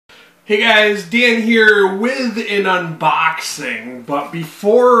Hey guys, Dan here with an unboxing, but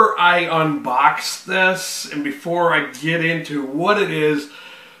before I unbox this and before I get into what it is,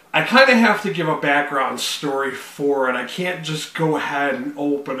 I kind of have to give a background story for it. I can't just go ahead and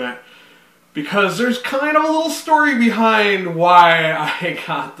open it because there's kind of a little story behind why I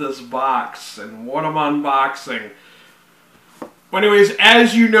got this box and what I'm unboxing. But anyways,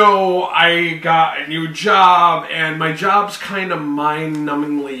 as you know, I got a new job, and my job's kind of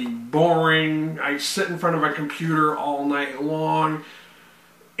mind-numbingly boring. I sit in front of a computer all night long,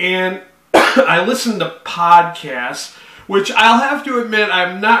 and I listen to podcasts, which I'll have to admit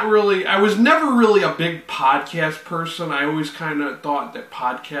I was never really a big podcast person. I always kind of thought that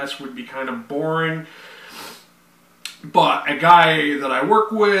podcasts would be kind of boring. But a guy that I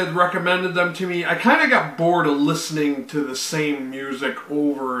work with recommended them to me. I kind of got bored of listening to the same music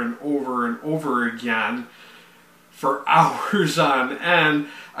over and over and over again for hours on end.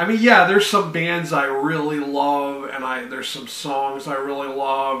 I mean, yeah, there's some bands I really love, and there's some songs I really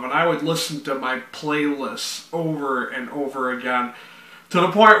love, and I would listen to my playlists over and over again to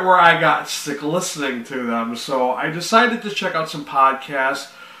the point where I got sick listening to them. So I decided to check out some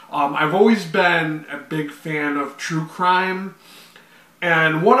podcasts. I've always been a big fan of true crime,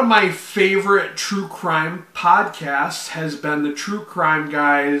 and one of my favorite true crime podcasts has been the True Crime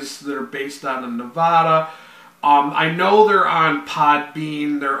Guys that are based out of Nevada. I know they're on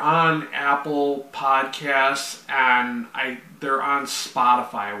Podbean, they're on Apple Podcasts, and they're on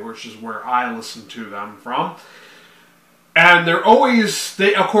Spotify, which is where I listen to them from. And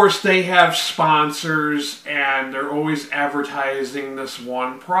of course, they have sponsors, and they're always advertising this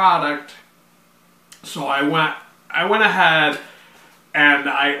one product. So I went ahead and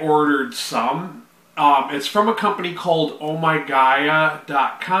I ordered some. It's from a company called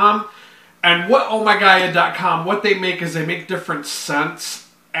ohmygaia.com. And what they make is they make different scents.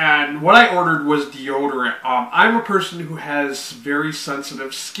 And what I ordered was deodorant. I'm a person who has very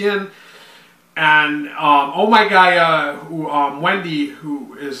sensitive skin. And Oh My Gaia, Wendy,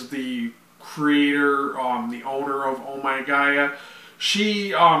 who is the creator, the owner of Oh My Gaia,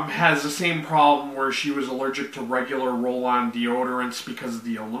 she has the same problem where she was allergic to regular roll-on deodorants because of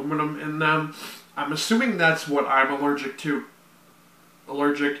the aluminum in them. I'm assuming that's what I'm allergic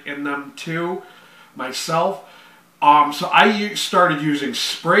in them too, myself. So I started using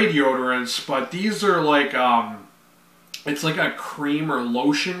spray deodorants, but these are like it's like a cream or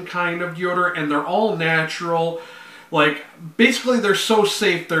lotion kind of deodorant, and they're all natural. Like, basically they're so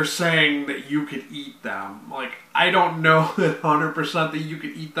safe they're saying that you could eat them. Like, I don't know that 100% that you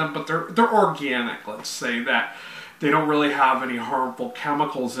could eat them, but they're organic, let's say that. They don't really have any harmful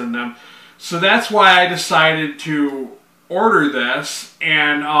chemicals in them. So that's why I decided to order this.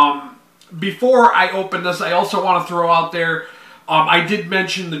 And before I open this, I also want to throw out there, I did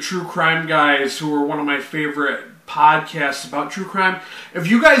mention the True Crime Guys, who are one of my favorite podcasts about true crime.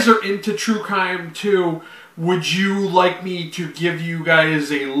 If you guys are into true crime too, would you like me to give you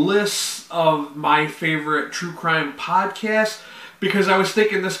guys a list of my favorite true crime podcasts? Because I was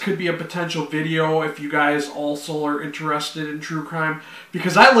thinking this could be a potential video if you guys also are interested in true crime.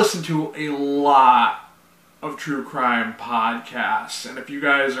 Because I listen to a lot of true crime podcasts, and if you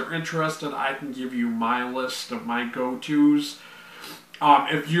guys are interested, I can give you my list of my go-tos.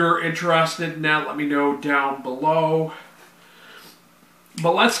 If you're interested in that, let me know down below.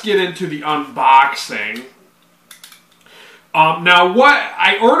 But let's get into the unboxing. Now,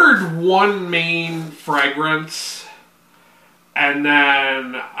 I ordered one main fragrance, and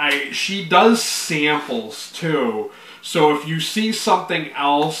then she does samples too. So if you see something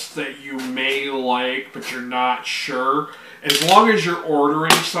else that you may like, but you're not sure, as long as you're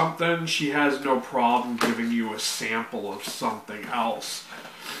ordering something, she has no problem giving you a sample of something else.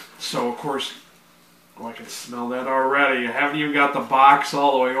 So, of course, I can smell that already. I haven't even got the box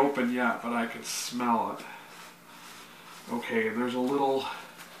all the way open yet, but I can smell it. Okay, there's a little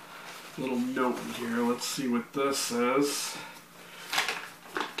note in here. Let's see what this is.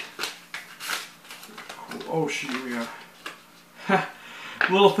 Oh, we got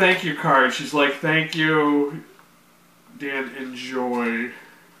little thank you card. She's like, "Thank you, Dan, enjoy,"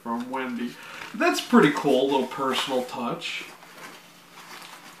 from Wendy. That's pretty cool, little personal touch.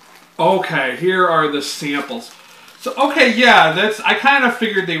 Okay, here are the samples. So, okay, yeah, I kind of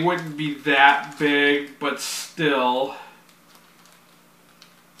figured they wouldn't be that big, but still.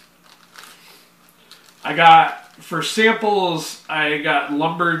 For samples, I got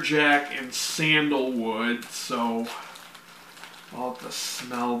lumberjack and sandalwood, so I'll have to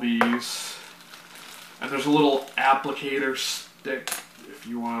smell these. And there's a little applicator stick if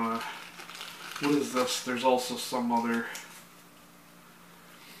you want to. What is this? There's also some other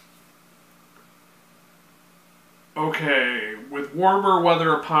Okay, with warmer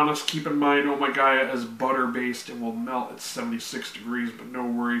weather upon us, keep in mind Oh My Gaia is butter-based and will melt at 76 degrees, but no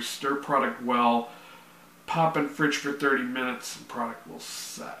worries. Stir product well. Pop in fridge for 30 minutes and product will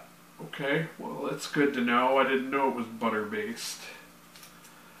set. Okay, well that's good to know. I didn't know it was butter-based.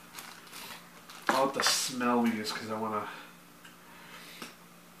 I'll have to smell these because I want to...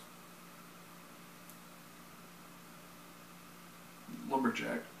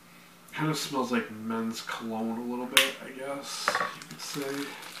 Lumberjack. Kind of smells like men's cologne a little bit, I guess you could say. And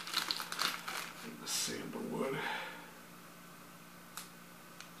the sandalwood.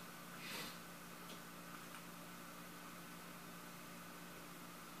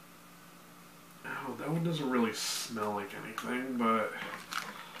 Oh, that one doesn't really smell like anything, but...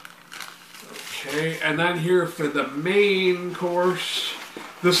 Okay, and then here for the main course,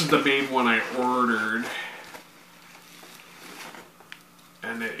 this is the main one I ordered.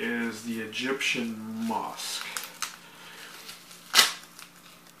 And it is the Egyptian musk.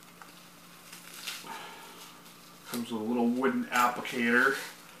 Comes with a little wooden applicator.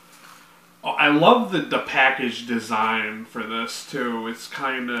 Oh, I love the package design for this too. It's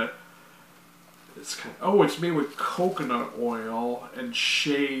made with coconut oil and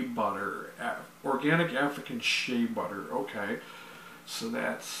shea butter. Organic African shea butter. Okay. So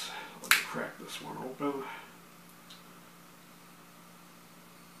that's, let me crack this one open.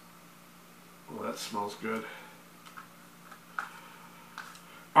 Oh, that smells good.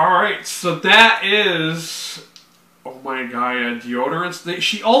 Alright, so that is Oh My Gaia deodorants.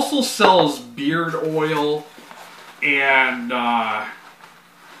 She also sells beard oil and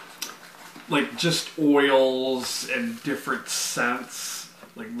like just oils and different scents,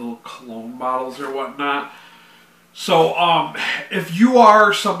 like little cologne bottles or whatnot. So if you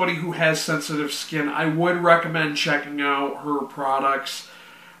are somebody who has sensitive skin, I would recommend checking out her products.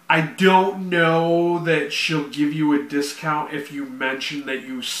 I don't know that she'll give you a discount if you mention that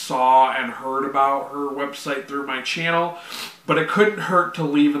you saw and heard about her website through my channel, but it couldn't hurt to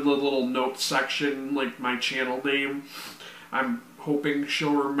leave in the little notes section like my channel name. I'm hoping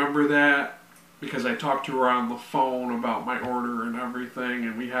she'll remember that because I talked to her on the phone about my order and everything,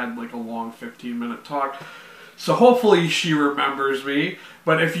 and we had like a long 15-minute talk. So hopefully she remembers me.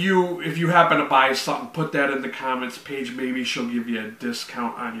 But if you happen to buy something, put that in the comments page. Maybe she'll give you a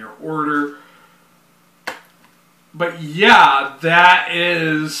discount on your order. But yeah, that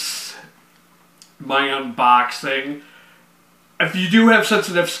is my unboxing. If you do have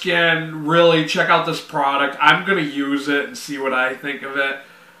sensitive skin, really check out this product. I'm going to use it and see what I think of it.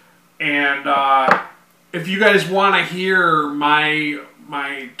 And if you guys want to hear my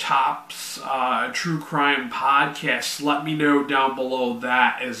tops true crime podcasts, let me know down below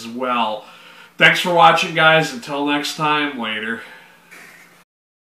that as well. Thanks for watching, guys. Until next time, later.